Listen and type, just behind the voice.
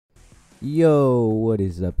Yo, what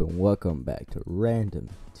is up and welcome back to Random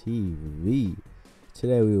TV.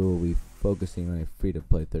 Today we will be focusing on a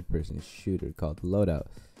free-to-play third-person shooter called Loadout.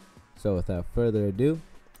 So without further ado,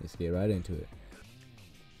 let's get right into it.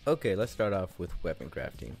 Okay, let's start off with weapon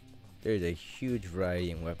crafting. There's a huge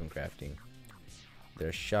variety in weapon crafting. There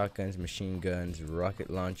are shotguns, machine guns,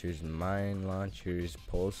 rocket launchers, mine launchers,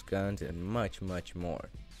 pulse guns, and much more.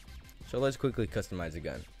 So let's quickly customize a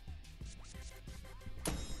gun.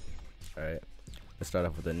 Alright, let's start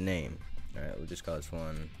off with a name. Alright, we'll just call this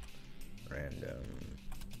one Random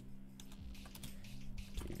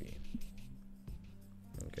TV.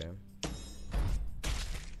 Okay.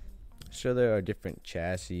 So there are different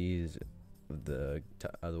chassis of the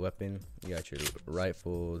weapon. You got your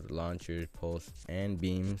rifles, launchers, pulse, and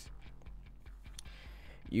beams.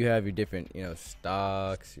 You have your different,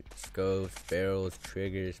 stocks, scopes, barrels,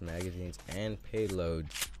 triggers, magazines, and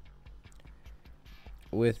payloads.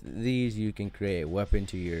 With these, you can create a weapon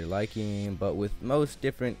to your liking, but with most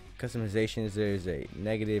different customizations, there's a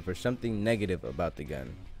negative or something negative about the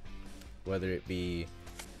gun. Whether it be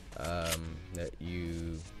that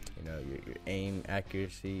your aim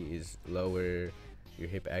accuracy is lower, your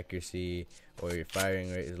hip accuracy, or your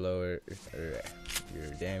firing rate is lower, or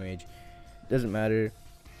your damage. Doesn't matter,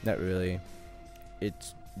 not really. It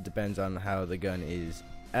depends on how the gun is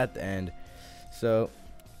at the end. So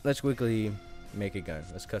let's quickly make a gun.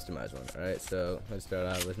 Let's customize one. Alright, so let's start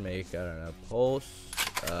out. Let's make, pulse.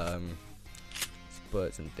 Let's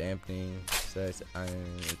put some dampening. Size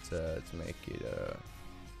iron. Let's make it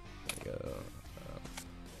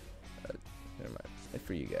never mind. And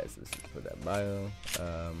for you guys, let's put that bio.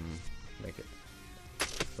 Make it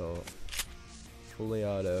so fully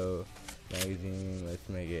auto. Magazine. Let's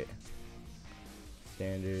make it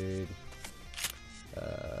standard.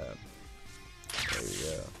 There we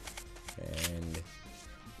go. And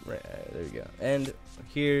there we go. And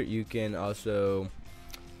here you can also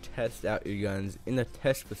test out your guns in the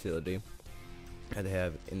test facility that they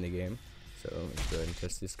have in the game. So let's go ahead and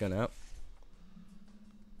test this gun out.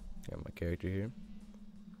 Got my character here.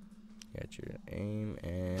 Got your aim,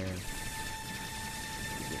 and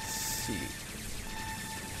you can see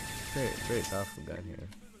very powerful gun here.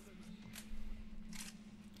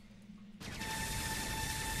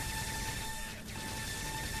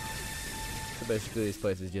 So basically, this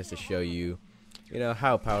place is just to show you,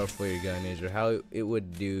 how powerful your gun is, or how it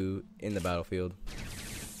would do in the battlefield.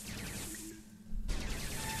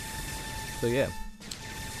 So yeah.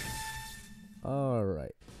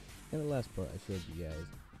 Alright. In the last part, I showed you guys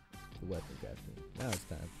the weapon crafting. Now it's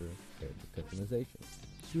time for character customization.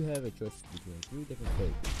 You have a choice between 3 different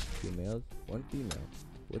characters, 2 males, 1 female.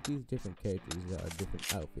 With these different characters, there are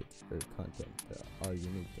different outfits or content that are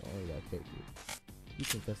unique to only that character. You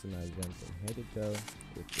can customize them from head to toe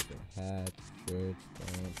with different hats, shirts,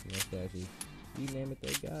 pants, mustaches, you name it,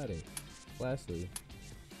 they got it. Lastly,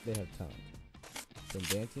 they have talent, from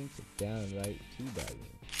dancing to downright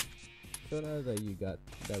teabagging. So now that we got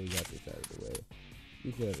this out of the way,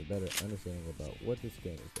 you should have a better understanding about what this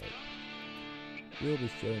game is like. We'll be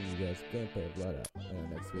showing you guys gameplay of Loadout in our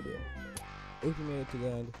next video. If you made it to the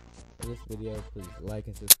end of this video, please like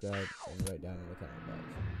and subscribe and write down in the comment box.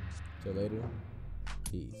 Till later.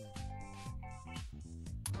 Peace.